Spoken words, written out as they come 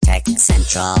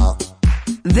Central.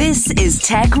 This is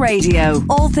Tech Radio.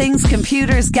 All things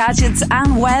computers, gadgets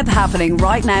and web happening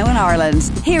right now in Ireland.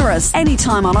 Hear us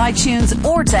anytime on iTunes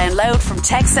or download from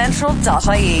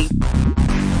techcentral.ie.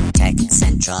 Tech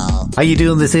Central. How you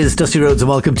doing? This is Dusty Rhodes and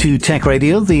welcome to Tech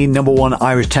Radio, the number one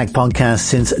Irish tech podcast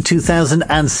since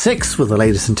 2006, with the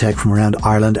latest in tech from around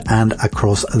Ireland and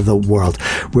across the world.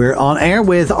 We're on air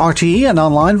with RTE and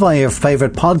online via your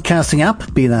favourite podcasting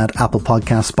app, be that Apple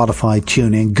Podcasts, Spotify,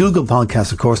 TuneIn, Google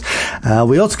Podcasts, of course.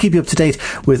 We also keep you up to date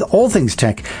with all things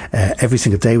tech every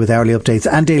single day with hourly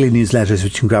updates and daily newsletters,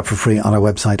 which you can grab for free on our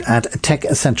website at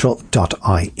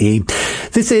techcentral.ie.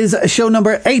 This is show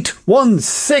number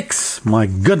 816. My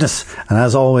goodness. And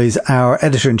as always, our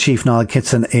editor-in-chief, Niall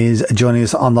Kitson, is joining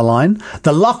us on the line.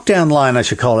 The lockdown line, I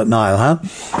should call it, Niall, huh?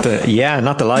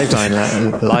 Not the live line.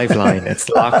 It's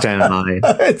the lockdown line.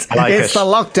 It's the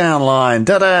lockdown line.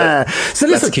 Ta-da. So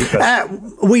listen,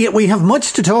 we have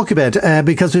much to talk about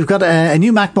because we've got a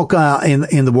new MacBook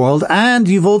in the world, and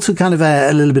you've also kind of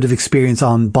a little bit of experience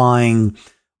on buying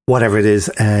whatever it is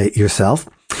yourself.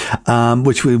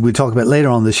 Which we'll talk about later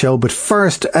on the show. But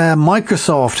first,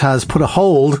 Microsoft has put a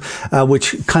hold,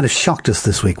 which kind of shocked us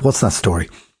this week. What's that story?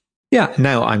 Yeah,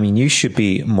 no, I mean, you should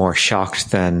be more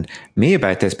shocked than me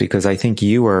about this because I think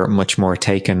you were much more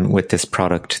taken with this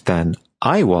product than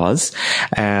I was.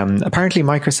 Apparently,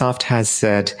 Microsoft has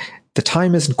said the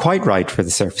time isn't quite right for the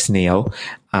Surface Neo,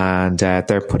 and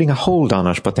they're putting a hold on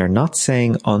it, but they're not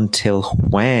saying until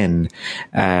when,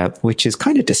 which is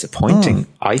kind of disappointing,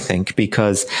 I think,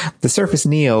 because the Surface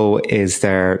Neo is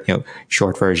their,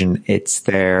 short version. It's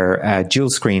their dual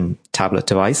screen tablet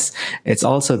device. It's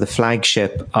also the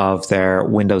flagship of their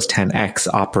Windows 10X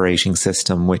operating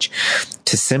system, which,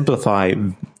 to simplify,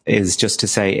 is just to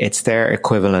say it's their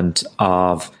equivalent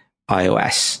of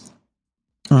iOS.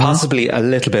 Possibly a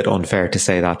little bit unfair to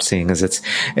say that, seeing as it's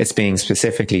being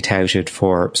specifically touted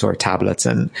for sort of tablets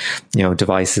and,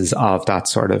 devices of that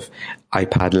sort of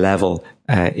iPad level,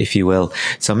 if you will.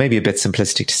 So maybe a bit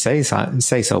simplistic to say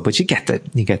so, but you get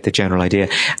the general idea.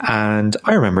 And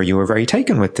I remember you were very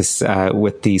taken with this,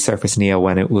 with the Surface Neo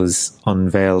when it was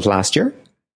unveiled last year.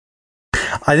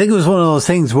 I think it was one of those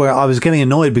things where I was getting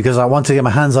annoyed because I wanted to get my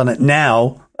hands on it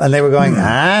now. And they were going,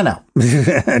 no,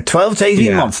 12 to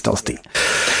 18 months, Dusty.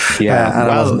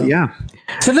 Yeah.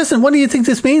 So listen, what do you think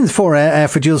this means for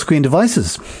dual screen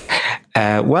devices?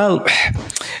 It's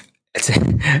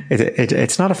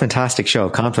not a fantastic show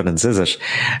of confidence, is it?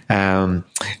 One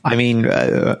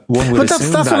would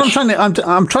assume that's what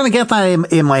I'm trying to get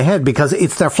that in my head, because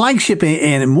it's their flagship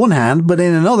in one hand, but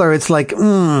in another, it's like,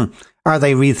 are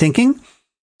they rethinking?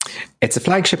 It's a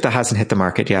flagship that hasn't hit the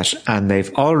market yet, and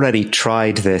they've already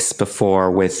tried this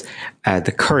before with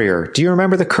the Courier. Do you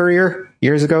remember the Courier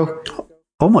years ago?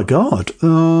 Oh my God.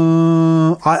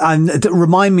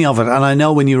 Remind me of it. And I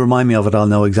know when you remind me of it, I'll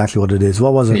know exactly what it is.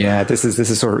 What was it? Yeah, this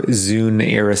is sort of Zune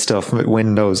era stuff with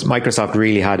Windows. Microsoft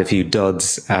really had a few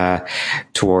duds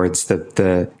towards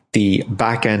the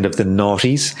back end of the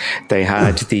noughties. They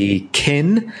had the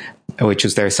Kin, which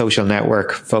was their social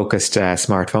network focused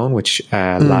smartphone, which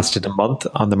lasted a month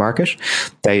on the market.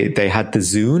 They had the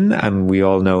Zune, and we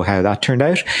all know how that turned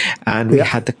out. And we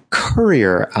had the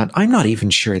Courier, and I'm not even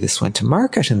sure this went to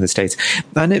market in the States.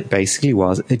 And it basically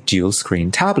was a dual screen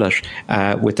tablet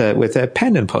with a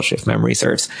pen input, if memory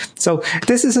serves. So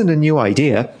this isn't a new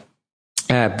idea.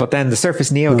 But then the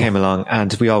Surface Neo came along,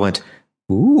 and we all went,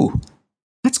 ooh,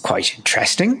 that's quite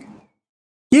interesting.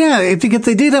 Yeah, because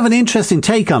they did have an interesting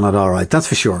take on it, all right, that's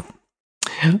for sure.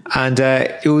 And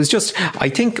it was just, I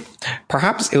think,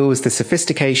 perhaps it was the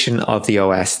sophistication of the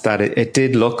OS that it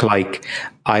did look like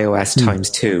iOS times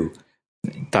 2.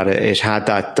 That it had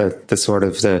the sort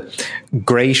of the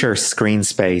greater screen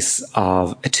space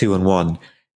of a 2-in-1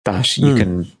 that you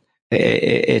can.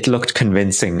 It looked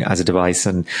convincing as a device,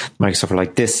 and Microsoft were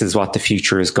like, this is what the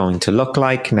future is going to look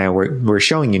like. Now we're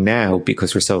showing you now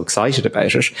because we're so excited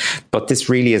about it, but this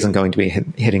really isn't going to be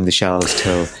hitting the shelves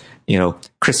till,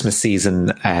 Christmas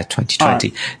season 2020.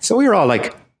 Right. So we were all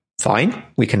like, fine,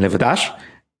 we can live with that.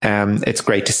 It's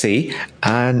great to see.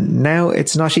 And now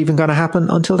it's not even going to happen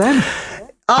until then.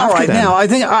 All right, now I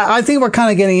think we're kind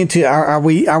of getting into are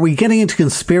we getting into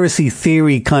conspiracy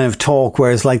theory kind of talk,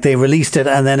 where it's like they released it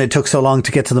and then it took so long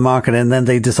to get to the market and then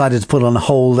they decided to put it on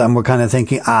hold, and we're kind of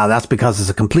thinking, that's because it's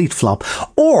a complete flop?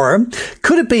 Or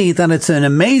could it be that it's an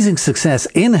amazing success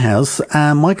in-house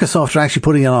and Microsoft are actually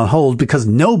putting it on hold because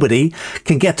nobody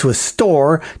can get to a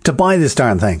store to buy this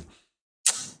darn thing?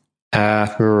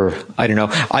 I don't know.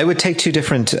 I would take two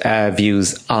different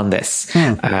views on this.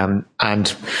 And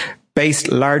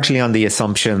based largely on the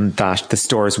assumption that the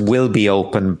stores will be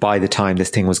open by the time this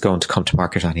thing was going to come to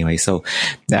market anyway. So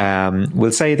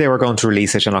we'll say they were going to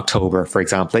release it in October, for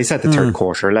example. They said the third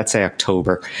quarter, let's say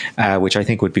October, which I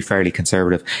think would be fairly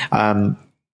conservative.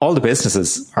 All the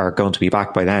businesses are going to be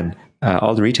back by then.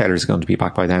 All the retailers are going to be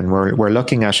back by then. We're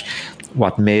looking at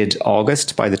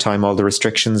mid-August by the time all the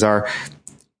restrictions are,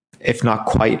 if not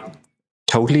quite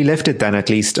totally lifted, then at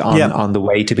least on the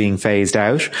way to being phased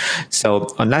out.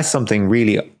 So unless something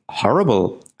really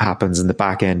horrible happens in the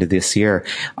back end of this year,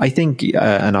 I think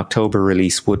an October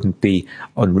release wouldn't be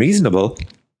unreasonable.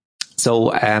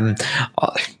 So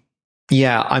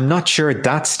yeah, I'm not sure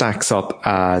that stacks up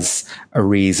as a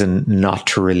reason not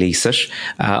to release it,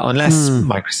 unless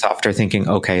Microsoft are thinking,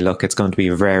 okay, look, it's going to be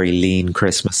a very lean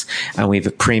Christmas and we have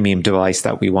a premium device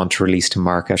that we want to release to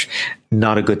market.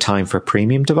 Not a good time for a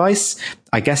premium device.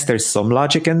 I guess there's some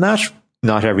logic in that.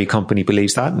 Not every company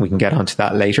believes that, and we can get onto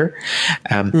that later.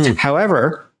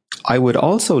 However, I would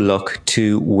also look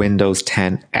to Windows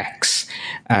 10X,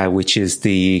 which is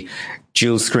the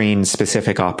dual screen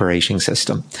specific operating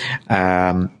system.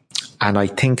 And I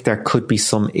think there could be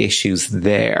some issues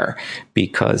there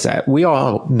because we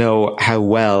all know how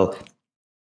well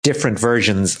different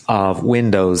versions of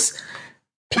Windows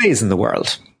plays in the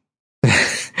world.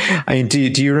 I mean, do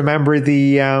you remember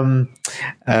the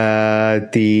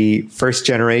first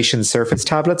generation Surface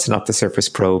tablets? Not the Surface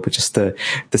Pro, but just the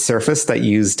Surface that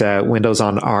used Windows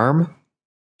on ARM.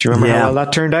 Do you remember how well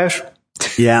that turned out?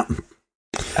 Yeah.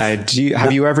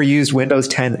 Have you ever used Windows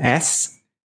 10S?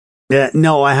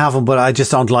 No, I haven't, but I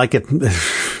just don't like it.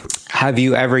 Have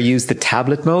you ever used the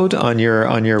tablet mode on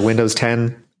your Windows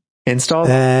 10 install?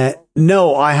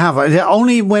 No, I haven't.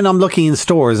 Only when I'm looking in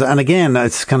stores, and again,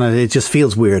 it just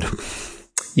feels weird.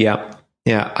 Yeah.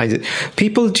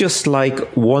 People just like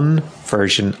one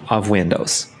version of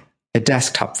Windows, a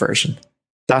desktop version.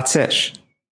 That's it.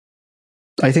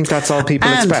 I think that's all people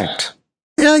expect.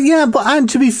 Yeah, but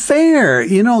to be fair,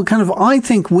 I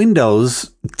think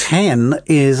Windows 10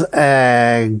 is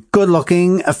a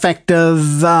good-looking,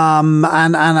 effective,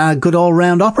 and a good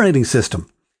all-round operating system.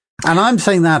 And I'm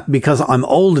saying that because I'm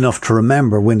old enough to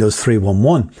remember Windows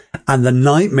 3.1 and the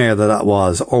nightmare that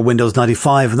was, or Windows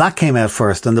 95, and that came out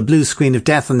first, and the blue screen of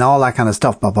death and all that kind of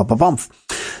stuff.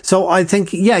 So I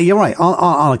think, yeah, you're right.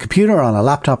 On a computer, on a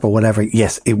laptop or whatever,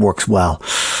 yes, it works well.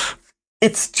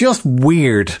 It's just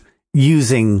weird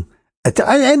using, and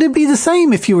it'd be the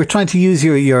same if you were trying to use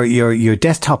your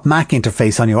desktop Mac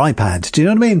interface on your iPad. Do you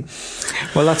know what I mean?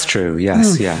 Well, that's true.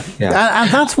 Yes. Yeah. And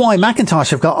that's why Macintosh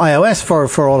have got iOS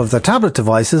for all of their tablet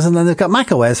devices, and then they've got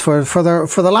macOS for their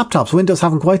laptops. Windows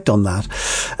haven't quite done that.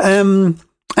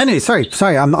 Anyway, sorry.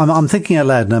 I'm thinking out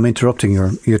loud and I'm interrupting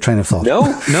your train of thought.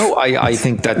 No. I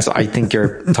think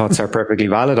your thoughts are perfectly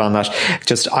valid on that.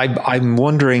 Just I'm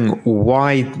wondering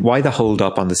why the hold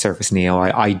up on the Surface Neo.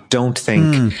 I don't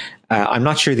think. I'm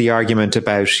not sure the argument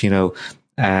about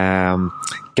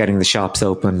getting the shops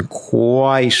open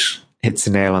quite hits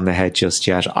the nail on the head just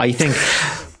yet. I think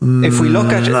if we look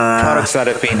at products that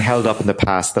have been held up in the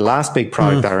past, the last big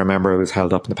product that I remember was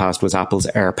held up in the past was Apple's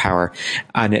AirPower,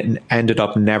 and it ended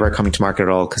up never coming to market at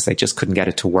all because they just couldn't get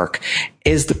it to work.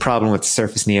 Is the problem with the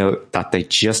Surface Neo that they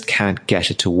just can't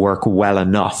get it to work well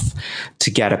enough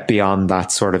to get it beyond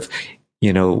that sort of,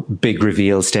 big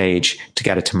reveal stage to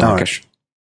get it to market? Right.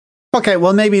 Okay,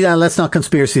 well, maybe let's not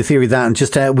conspiracy theory that, and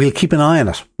just we'll keep an eye on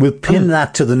it. We'll pin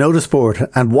that to the notice board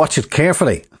and watch it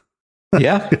carefully.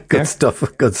 Yeah. Good stuff.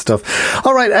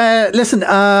 All right. Listen,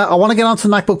 I want to get on to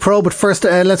the MacBook Pro, but first,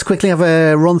 let's quickly have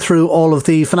a run through all of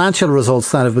the financial results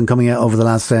that have been coming out over the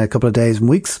last couple of days and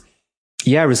weeks.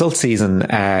 Yeah, results season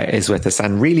is with us.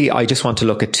 And really, I just want to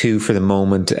look at two for the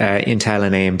moment, Intel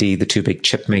and AMD, the two big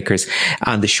chip makers.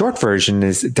 And the short version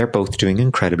is they're both doing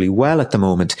incredibly well at the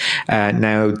moment.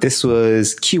 Now, this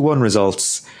was Q1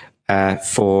 results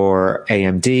for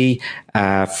AMD.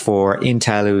 For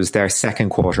Intel, it was their second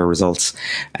quarter results.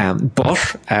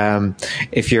 But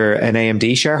if you're an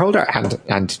AMD shareholder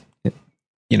and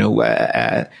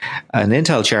an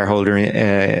Intel shareholder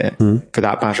for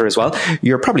that matter as well,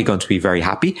 you're probably going to be very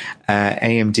happy.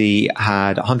 AMD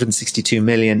had 162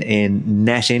 million in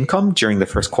net income during the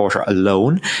first quarter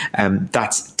alone.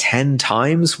 That's 10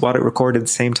 times what it recorded the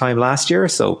same time last year.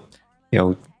 So,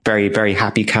 very, very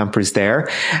happy campers there.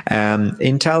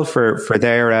 Intel for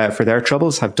their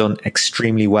troubles have done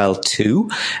extremely well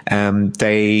too.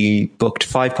 They booked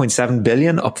 5.7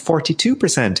 billion, up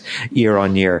 42% year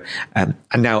on year. And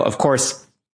now, of course,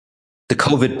 The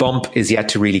COVID bump is yet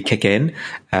to really kick in,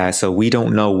 so we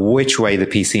don't know which way the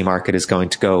PC market is going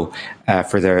to go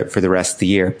for the rest of the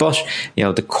year. But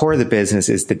the core of the business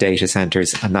is the data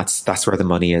centers, and that's where the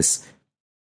money is.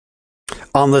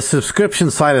 On the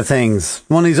subscription side of things,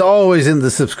 money's always in the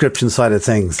subscription side of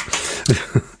things.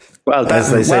 Well,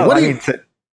 as they say.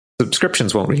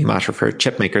 Subscriptions won't really matter for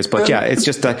chip makers, but yeah, it's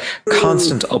just a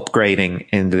constant upgrading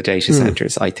in the data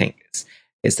centers. I think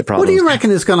is the problem. What do you reckon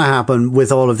is going to happen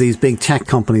with all of these big tech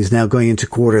companies now going into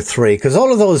quarter 3? Because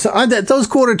all of those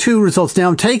Q2 results now,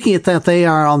 I'm taking it that they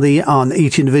are on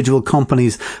each individual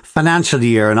company's financial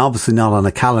year and obviously not on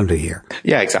a calendar year.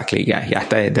 Yeah, exactly. Yeah. I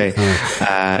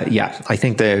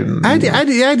think How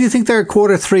do you think their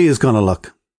Q3 is going to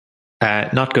look?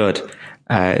 Not good,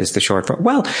 is the short form.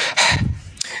 Well,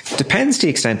 depends the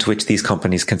extent to which these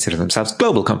companies consider themselves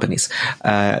global companies.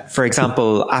 For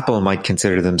example, Apple might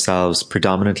consider themselves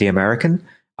predominantly American.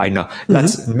 I know.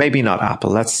 Let's maybe not Apple.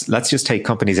 Let's just take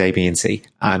companies A, B, and C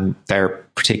and their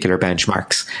particular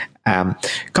benchmarks.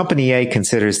 Company A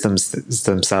considers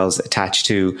themselves attached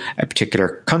to a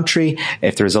particular country.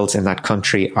 If the results in that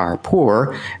country are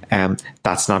poor,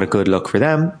 that's not a good look for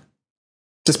them,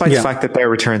 despite the fact that their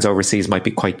returns overseas might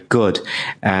be quite good.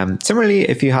 Similarly,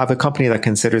 if you have a company that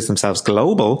considers themselves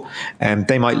global,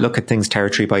 they might look at things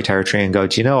territory by territory and go,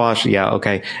 do you know what? Yeah,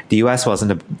 okay, the US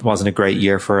wasn't a great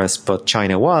year for us, but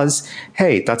China was.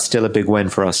 Hey, that's still a big win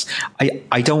for us.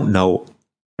 I don't know.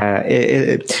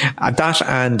 That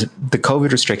and the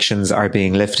COVID restrictions are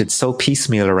being lifted so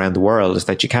piecemeal around the world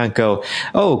that you can't go,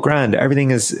 oh, grand, everything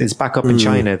is back up in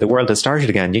China. The world has started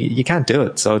again. You can't do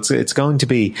it. So it's going to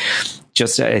be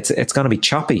just, it's going to be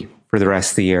choppy for the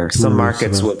rest of the year. Some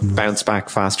markets will bounce back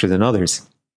faster than others.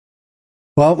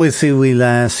 Well, we'll see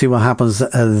what happens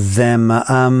them.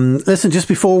 Listen, just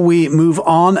before we move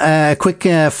on, a quick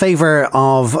favour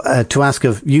to ask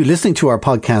of you listening to our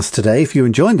podcast today. If you're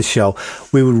enjoying the show,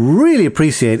 we would really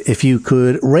appreciate if you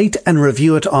could rate and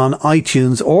review it on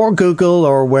iTunes or Google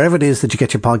or wherever it is that you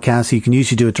get your podcasts. You can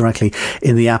usually do it directly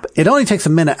in the app. It only takes a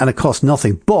minute and it costs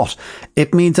nothing, but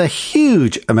it means a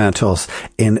huge amount to us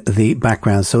in the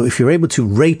background. So if you're able to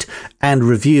rate and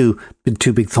review,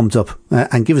 2 big thumbs up,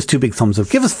 and give us 2 big thumbs up.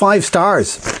 Give us 5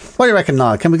 stars. What do you reckon,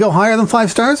 Niall? Can we go higher than 5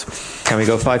 stars? Can we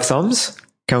go 5 thumbs?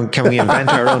 Can we invent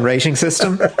our own rating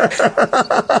system?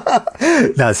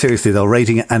 No, seriously though,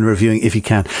 rating and reviewing if you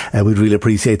can. We'd really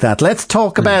appreciate that. Let's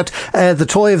talk about the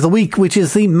toy of the week, which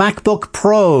is the MacBook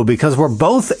Pro, because we're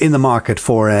both in the market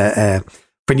for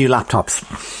new laptops.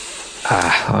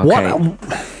 Okay.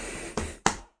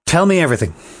 Tell me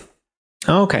everything.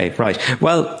 Okay, right.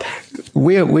 Well,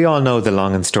 we all know the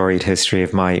long and storied history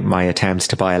of my attempts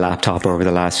to buy a laptop over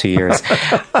the last few years.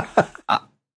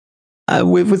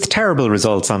 With terrible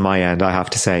results on my end, I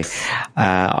have to say.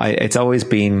 It's always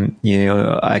been,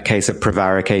 a case of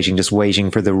prevaricating, just waiting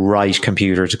for the right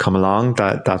computer to come along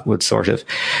that would sort of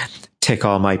tick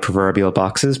all my proverbial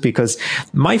boxes, because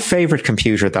my favorite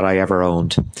computer that I ever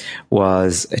owned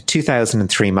was a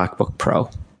 2003 MacBook Pro.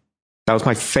 That was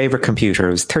my favorite computer.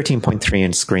 It was 13.3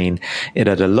 inch screen. It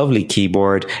had a lovely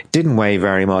keyboard, didn't weigh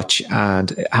very much,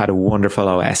 and it had a wonderful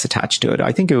OS attached to it.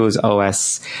 I think it was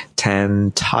OS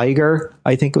 10 Tiger,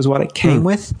 I think was what it came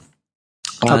with.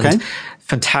 Okay.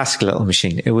 Fantastic little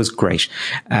machine. It was great.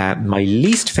 My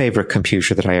least favorite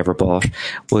computer that I ever bought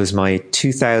was my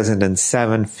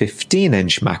 2007 15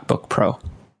 inch MacBook Pro.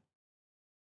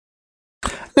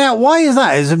 Now, why is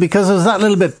that? Is it because it was that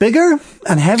little bit bigger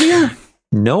and heavier?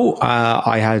 No,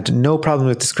 I had no problem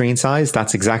with the screen size.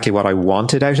 That's exactly what I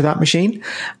wanted out of that machine.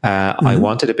 I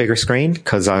wanted a bigger screen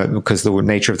because the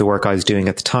nature of the work I was doing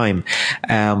at the time.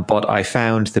 But I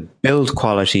found the build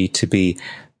quality to be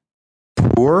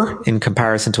poor in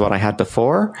comparison to what I had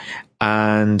before.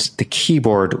 And the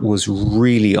keyboard was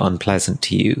really unpleasant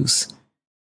to use.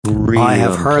 Really I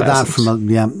have heard that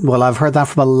I've heard that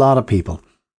from a lot of people.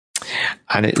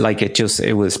 And it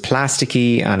was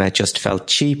plasticky and it just felt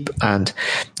cheap. And,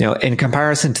 in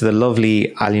comparison to the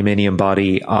lovely aluminium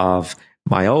body of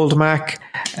my old Mac,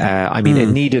 it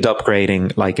needed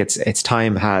upgrading. Like its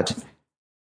time had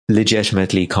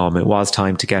legitimately come. It was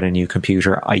time to get a new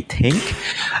computer, I think.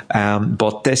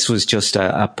 But this was just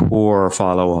a poor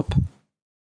follow-up.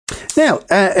 Now,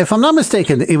 if I'm not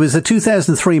mistaken, it was a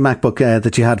 2003 MacBook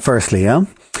that you had firstly, yeah?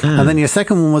 And then your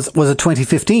second one was a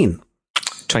 2015.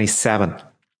 27.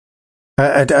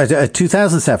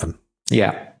 2007.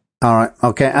 Yeah. All right.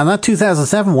 Okay. And that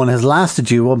 2007 one has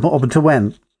lasted you up until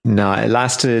when? No, it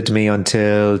lasted me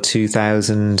until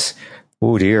 2000.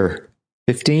 Oh dear.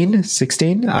 15,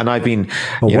 16. And I've been,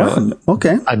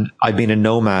 okay. And I've been a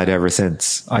nomad ever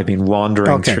since. I've been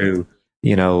wandering through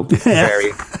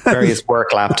various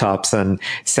work laptops and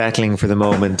settling for the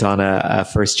moment on a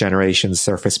first generation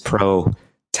Surface Pro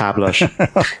tablet.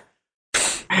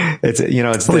 Which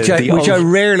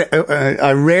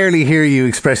I rarely hear you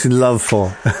expressing love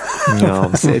for. No,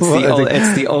 it's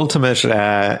the ultimate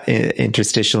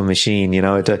interstitial machine.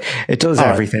 It does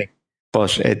everything.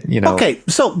 But Okay,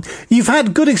 so you've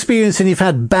had good experience and you've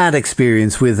had bad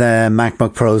experience with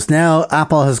MacBook Pros. Now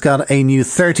Apple has got a new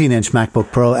 13-inch MacBook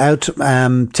Pro out.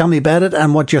 Tell me about it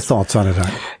and what your thoughts on it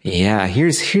are. Yeah,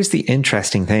 here's the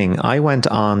interesting thing. I went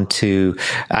on to,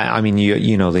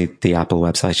 the Apple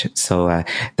website, so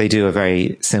they do a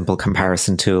very simple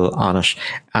comparison tool on it,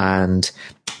 and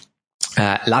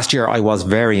last year I was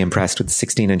very impressed with the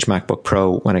 16-inch MacBook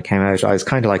Pro when it came out. I was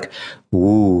kind of like,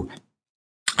 ooh.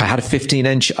 I had a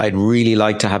 15-inch. I'd really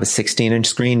like to have a 16-inch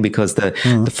screen because the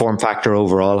form factor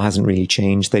overall hasn't really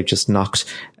changed. They've just knocked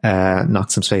some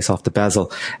space off the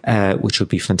bezel, which would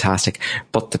be fantastic.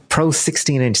 But the Pro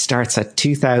 16-inch starts at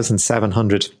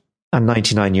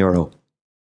 €2,799.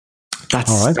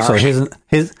 That's all right.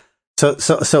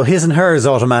 So his and hers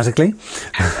automatically.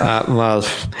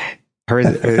 Hers,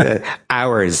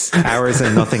 ours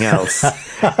and nothing else.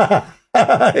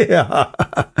 Yeah,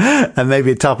 and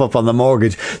maybe a top up on the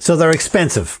mortgage. So they're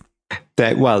expensive.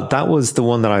 That was the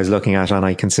one that I was looking at, and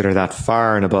I consider that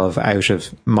far and above out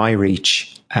of my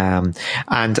reach. And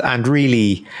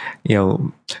really,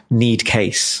 need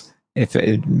case.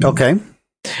 Okay.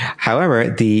 However,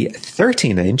 the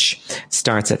 13-inch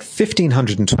starts at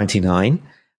 $1,529.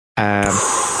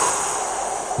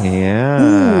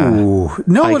 Yeah. Ooh.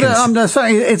 No, I'm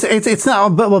sorry. It's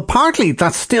not. But partly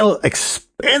that's still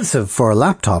expensive for a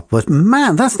laptop. But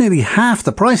man, that's nearly half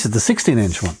the price of the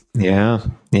 16-inch one. Yeah.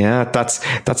 That's.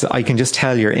 I can just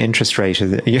tell your interest rate,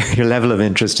 your level of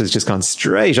interest has just gone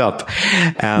straight up.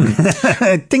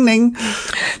 Ding ding.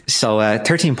 So,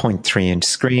 13.3-inch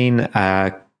screen.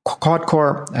 Quad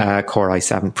core, Core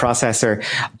i7 processor,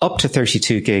 up to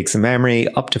 32 gigs of memory,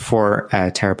 up to 4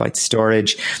 terabytes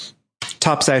storage.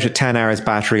 Tops out at 10 hours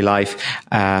battery life,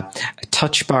 a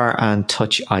touch bar and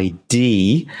touch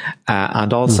ID,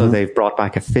 and also they've brought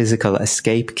back a physical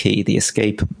escape key. The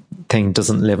escape thing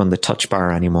doesn't live on the touch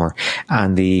bar anymore,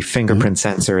 and the fingerprint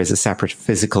sensor is a separate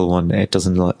physical one. It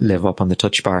doesn't live up on the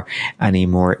touch bar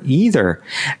anymore either.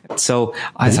 So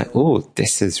I was like, oh,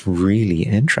 this is really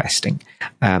interesting.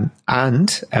 And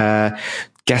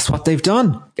guess what they've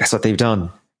done?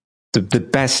 The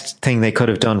best thing they could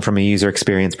have done from a user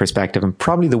experience perspective, and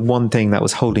probably the one thing that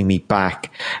was holding me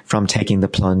back from taking the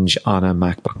plunge on a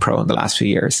MacBook Pro in the last few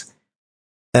years.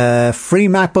 Free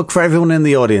MacBook for everyone in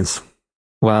the audience.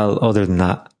 Well, other than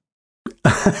that.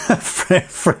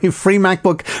 free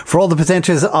MacBook for all the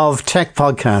potentials of tech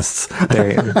podcasts.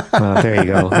 There you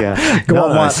go. Yeah.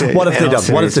 What have they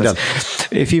done?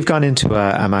 If you've gone into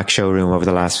a Mac showroom over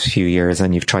the last few years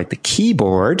and you've tried the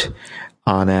keyboard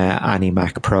on any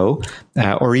Mac Pro,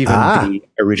 or even the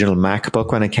original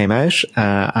MacBook when it came out.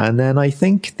 And then I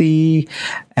think the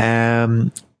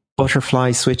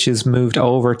butterfly switches moved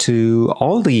over to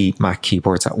all the Mac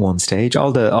keyboards at one stage,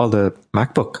 all the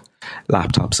MacBook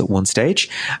laptops at one stage.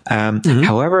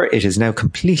 However, it is now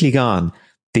completely gone.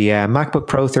 The MacBook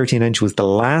Pro 13-inch was the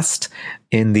last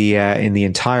in the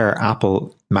entire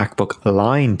Apple MacBook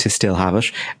line to still have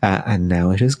it, and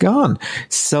now it is gone.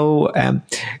 So,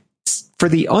 for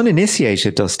the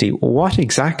uninitiated, Dusty, what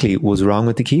exactly was wrong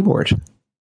with the keyboard?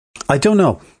 I don't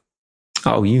know.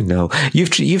 Oh,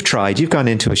 you've tried. You've gone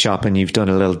into a shop and you've done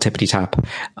a little tippity tap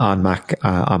on Macs from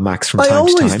time to time. I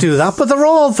always do that, but they're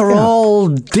all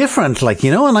different,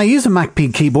 and I use a Mac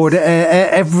keyboard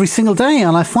every single day,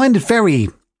 and I find it very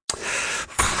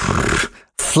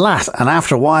flat, and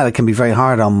after a while it can be very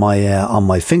hard on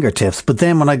my fingertips. But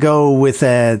then when I go with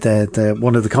the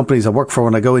one of the companies I work for,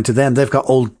 when I go into them, they've got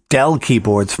old Dell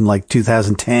keyboards from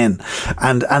 2010,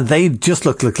 and they just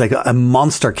look like a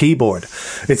monster keyboard.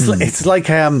 It's like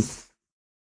how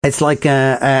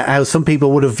some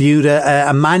people would have viewed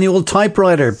a manual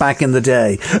typewriter back in the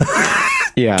day.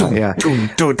 Yeah.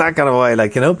 That kind of way,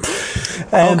 okay.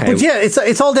 But yeah,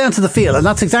 it's all down to the feel, and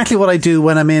that's exactly what I do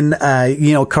when I'm in,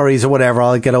 Curry's or whatever.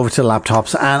 I'll get over to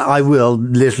laptops and I will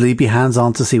literally be hands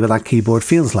on to see what that keyboard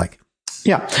feels like.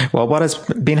 Yeah. Well, what has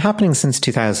been happening since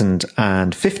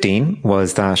 2015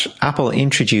 was that Apple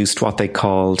introduced what they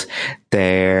called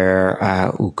their,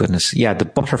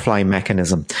 the butterfly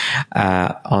mechanism,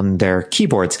 on their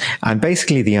keyboards. And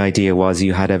basically the idea was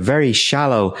you had a very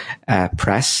shallow,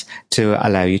 press to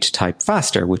allow you to type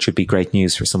faster, which would be great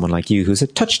news for someone like you who's a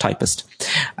touch typist.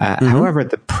 However,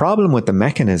 the problem with the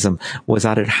mechanism was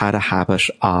that it had a habit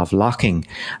of locking.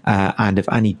 And if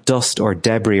any dust or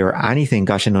debris or anything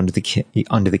got in under the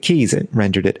keys, it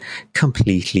rendered it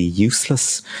completely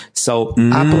useless. So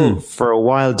Apple for a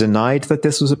while denied that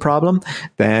this was a problem.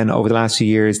 Then over the last few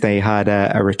years, they had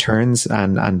a returns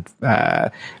and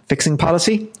fixing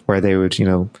policy where they would,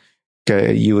 you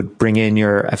would bring in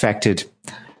your affected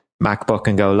MacBook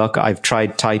and go, look, I've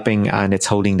tried typing and it's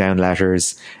holding down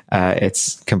letters.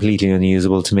 It's completely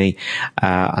unusable to me.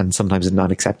 And sometimes it's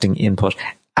not accepting input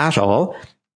at all.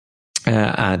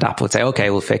 And Apple would say, okay,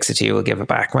 we'll fix it to you. We'll give it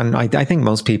back. When I think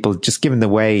most people, just given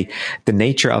the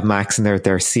nature of Macs and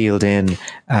they're sealed in,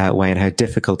 way and how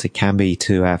difficult it can be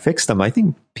to fix them, I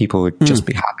think people would just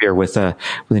be happier with a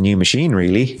new machine,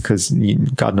 really, because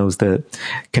God knows the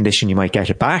condition you might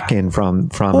get it back in from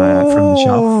the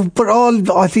shop.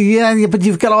 But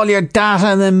you've got all your data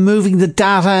and then moving the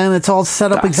data and it's all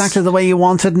set up exactly the way you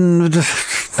want it. And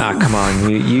come on,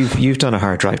 you've done a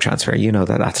hard drive transfer. You know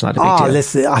that's not a big deal.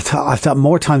 Listen, I've done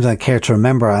more times than I care to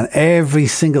remember, and every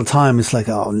single time it's like,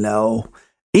 oh no.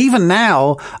 Even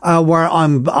now, where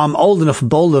I'm old enough and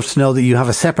bold enough to know that you have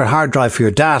a separate hard drive for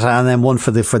your data and then one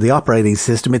for the operating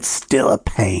system, it's still a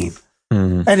pain.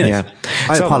 Anyway,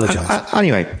 I apologize.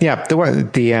 Anyway,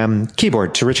 the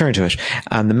keyboard, to return to it,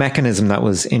 and the mechanism that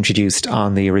was introduced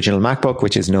on the original MacBook,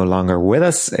 which is no longer with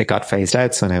us, it got phased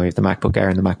out. So now we have the MacBook Air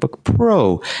and the MacBook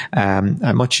Pro,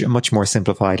 a much more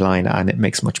simplified line, and it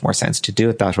makes much more sense to do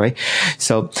it that way.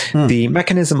 So the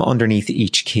mechanism underneath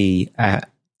each key,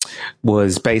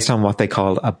 was based on what they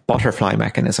call a butterfly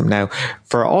mechanism. Now,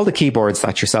 for all the keyboards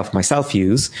that yourself and myself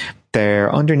use,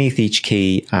 they're underneath each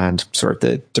key and sort of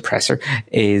the depressor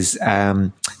is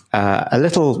a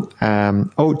little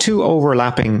two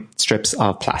overlapping strips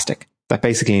of plastic that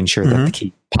basically ensure that the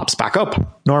key pops back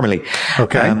up normally.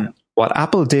 Okay. What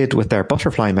Apple did with their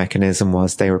butterfly mechanism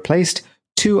was they replaced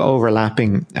two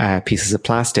overlapping pieces of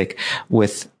plastic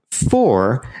with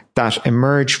four that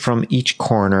emerge from each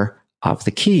corner of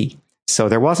the key. So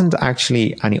there wasn't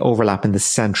actually any overlap in the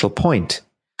central point,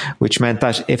 which meant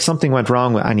that if something went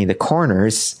wrong with any of the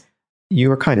corners, you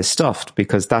were kind of stuffed,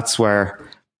 because that's where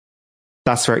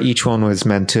each one was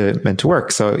meant to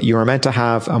work. So you were meant to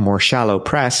have a more shallow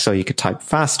press so you could type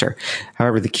faster.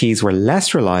 However, the keys were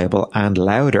less reliable and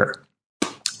louder.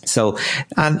 So,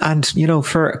 and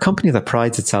for a company that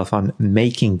prides itself on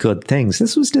making good things,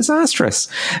 this was disastrous.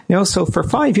 So for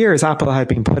 5 years, Apple had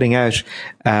been putting out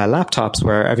laptops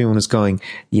where everyone was going,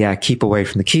 yeah, keep away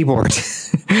from the keyboard.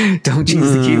 Don't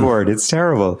use the keyboard. It's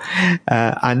terrible.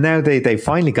 And now they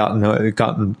finally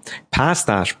gotten past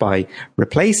that by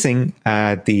replacing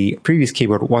the previous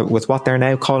keyboard with what they're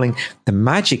now calling the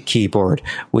Magic Keyboard,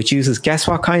 which uses, guess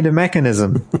what kind of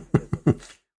mechanism?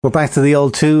 We're back to the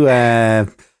old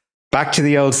Back to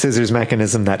the old scissors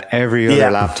mechanism that every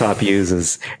other laptop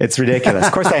uses. It's ridiculous.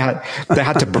 Of course, they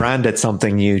had to brand it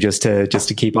something new just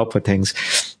to keep up with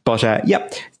things. But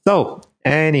So,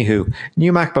 anywho,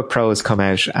 new MacBook Pro has come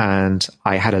out, and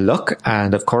I had a look,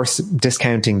 and of course,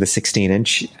 discounting the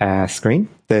 16-inch screen,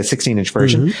 the 16-inch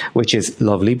version, which is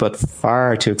lovely but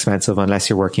far too expensive unless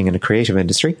you're working in a creative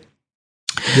industry.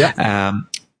 Yeah.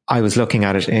 I was looking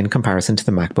at it in comparison to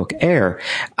the MacBook Air,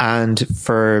 and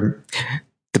for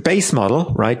the base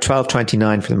model, right,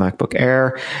 $1,229 for the MacBook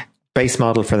Air. Base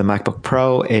model for the MacBook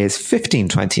Pro is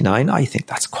 $1,529. I think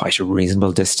that's quite a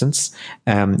reasonable distance.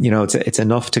 It's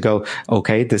enough to go,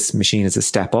 okay, this machine is a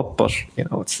step up, but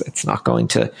it's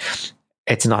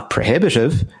not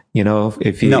prohibitive.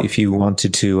 If you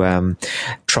wanted to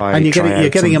try, and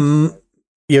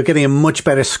you're getting a much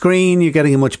better screen. You're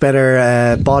getting a much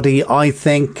better body, I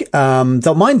think.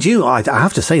 Though, mind you, I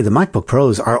have to say the MacBook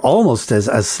Pros are almost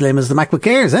as slim as the MacBook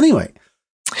Airs anyway.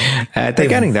 They're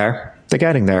getting there. They're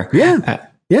getting there. Yeah.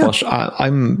 But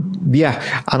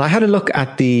and I had a look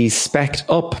at the spec'd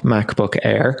up MacBook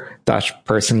Air that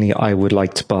personally I would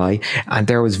like to buy, and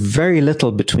there was very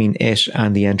little between it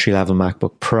and the entry-level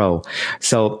MacBook Pro.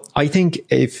 So I think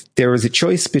if there was a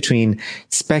choice between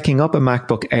speccing up a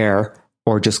MacBook Air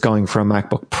or just going for a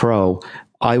MacBook Pro,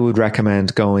 I would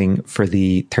recommend going for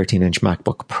the 13-inch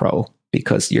MacBook Pro,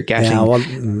 because you're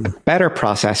getting a better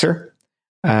processor,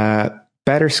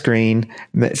 better screen,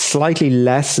 slightly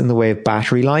less in the way of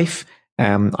battery life,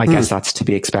 I guess that's to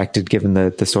be expected given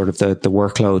the sort of the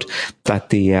workload that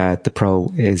the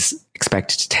Pro is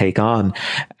expected to take on.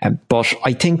 But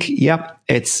I think,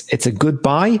 it's a good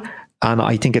buy. And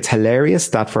I think it's hilarious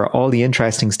that for all the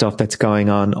interesting stuff that's going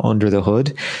on under the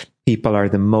hood, people are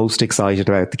the most excited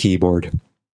about the keyboard.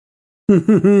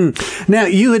 Now,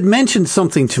 you had mentioned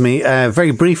something to me very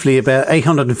briefly about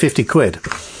 850 quid.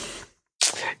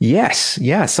 Yes.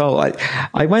 Yeah. So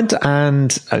I went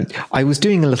and I was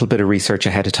doing a little bit of research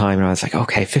ahead of time, and I was like,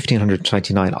 okay,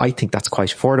 1,529. I think that's quite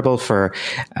affordable for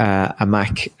a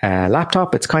Mac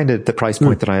laptop. It's kind of the price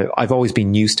point that I've always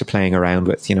been used to playing around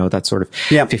with, that sort of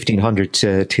 1,500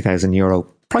 to 2,000 euro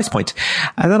price point.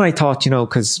 And then I thought,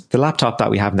 because the laptop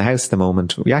that we have in the house at the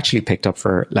moment, we actually picked up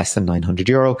for less than 900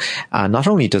 euro. And not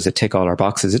only does it tick all our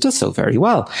boxes, it does so very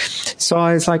well. So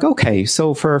I was like, okay,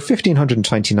 so for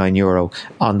 1,529 euro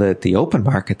on the open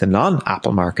market, the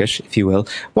non-Apple market, if you will,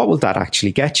 what will that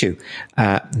actually get you?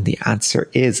 The answer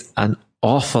is an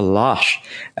awful lot.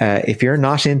 If you're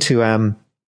not into,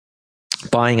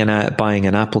 buying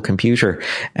an Apple computer,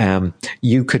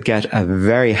 you could get a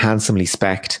very handsomely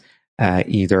spec'd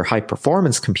either high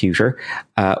performance computer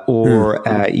or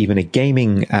even a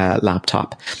gaming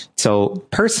laptop. So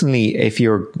personally, if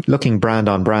you're looking brand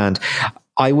on brand,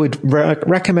 I would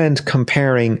recommend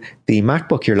comparing the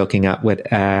MacBook you're looking at with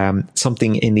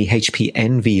something in the HP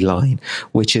Envy line,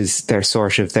 which is their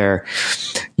sort of they're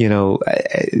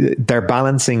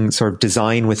balancing sort of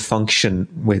design with function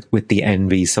with the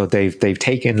Envy. So they've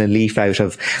taken a leaf out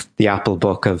of the Apple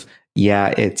book of,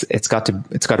 it's got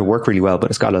to work really well, but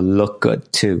it's got to look good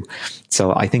too.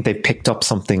 So I think they've picked up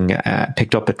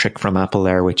a trick from Apple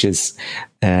there, which is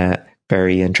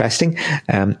very interesting.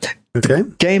 Okay.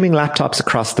 Gaming laptops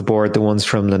across the board, the ones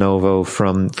from Lenovo,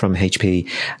 from HP,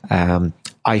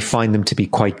 I find them to be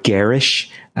quite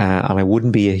garish, and I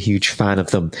wouldn't be a huge fan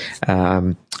of them.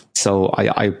 So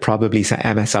I probably say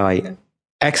MSI,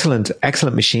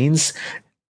 excellent machines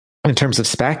in terms of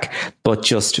spec, but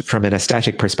just from an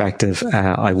aesthetic perspective,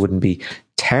 I wouldn't be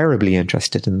terribly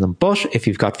interested in them. But if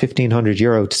you've got 1,500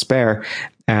 euro to spare,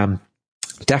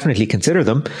 definitely consider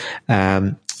them.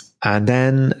 And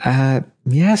then,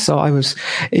 so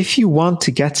if you want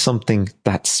to get something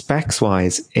that specs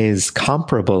wise is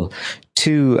comparable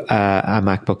to a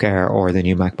MacBook Air or the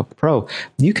new MacBook Pro,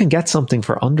 you can get something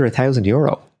for under 1,000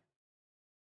 euro.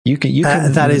 You can.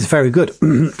 That is very good.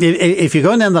 If you're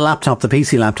going down the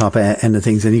PC laptop end of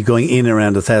things, and you're going in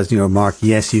around 1,000 euro mark,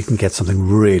 yes, you can get something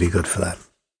really good for that.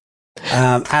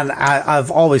 And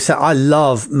I've always said I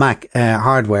love Mac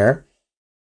hardware,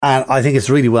 and I think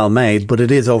it's really well made, but it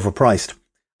is overpriced.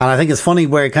 And I think it's funny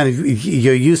where kind of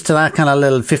you're used to that kind of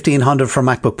little 1,500 for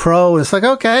MacBook Pro. And it's like,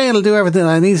 okay, it'll do everything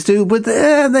I need to do. But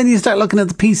then you start looking at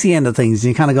the PC end of things,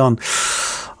 and you're kind of going,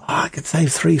 I could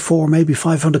save 3, 4, maybe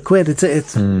 500 quid. It's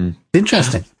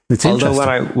interesting. It's Although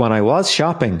interesting. when I was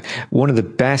shopping, one of the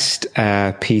best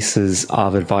pieces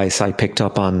of advice I picked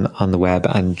up on the web,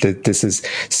 and this is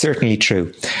certainly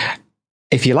true.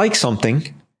 If you like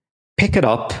something, pick it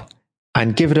up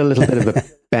and give it a little bit of a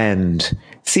bend.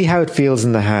 See how it feels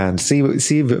in the hand. See what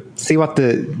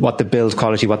the build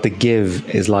quality, what the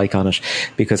give is like on it.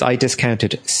 Because I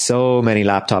discounted so many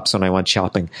laptops when I went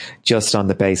shopping just on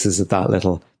the basis of that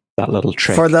little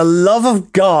trick. For the love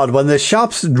of God, when the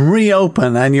shops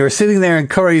reopen and you're sitting there in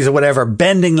Curry's or whatever,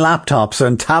 bending laptops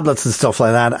and tablets and stuff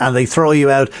like that, and they throw you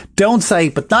out, don't say,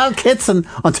 but Niall Kitson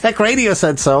on Tech Radio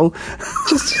said so.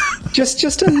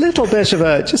 Just a little bit of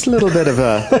a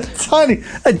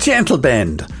gentle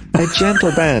bend. A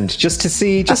gentle bend, just to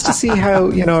see how,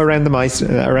 around the mouse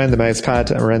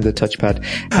pad, around the touchpad,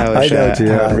 how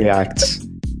it reacts.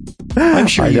 I'm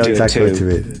sure you do exactly it too.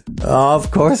 What you mean.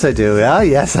 Of course I do. Yeah,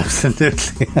 yes,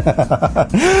 absolutely.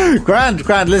 Grand.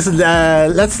 Listen,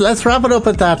 let's wrap it up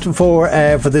at that for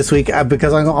this week,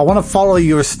 because I want to follow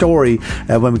your story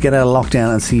when we get out of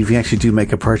lockdown and see if you actually do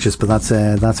make a purchase. But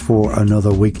that's for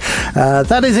another week.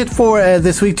 That is it for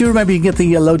this week. Do remember you can get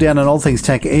the lowdown on all things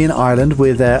tech in Ireland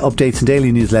with updates and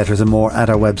daily newsletters and more at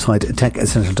our website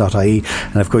techessential.ie.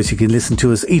 And of course, you can listen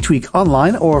to us each week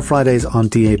online or Fridays on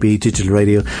DAB digital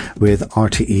radio with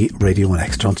RTE Radio 1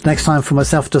 Extra. Until next time, from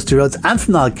myself, Dusty Rhodes, and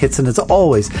from Niall Kitson, as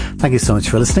always, thank you so much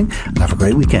for listening, and have a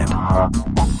great weekend.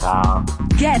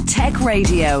 Get Tech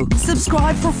Radio.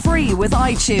 Subscribe for free with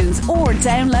iTunes or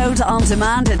download on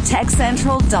demand at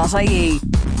techcentral.ie.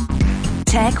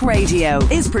 Tech Radio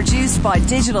is produced by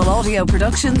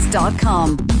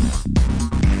digitalaudioproductions.com.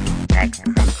 Tech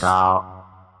Central.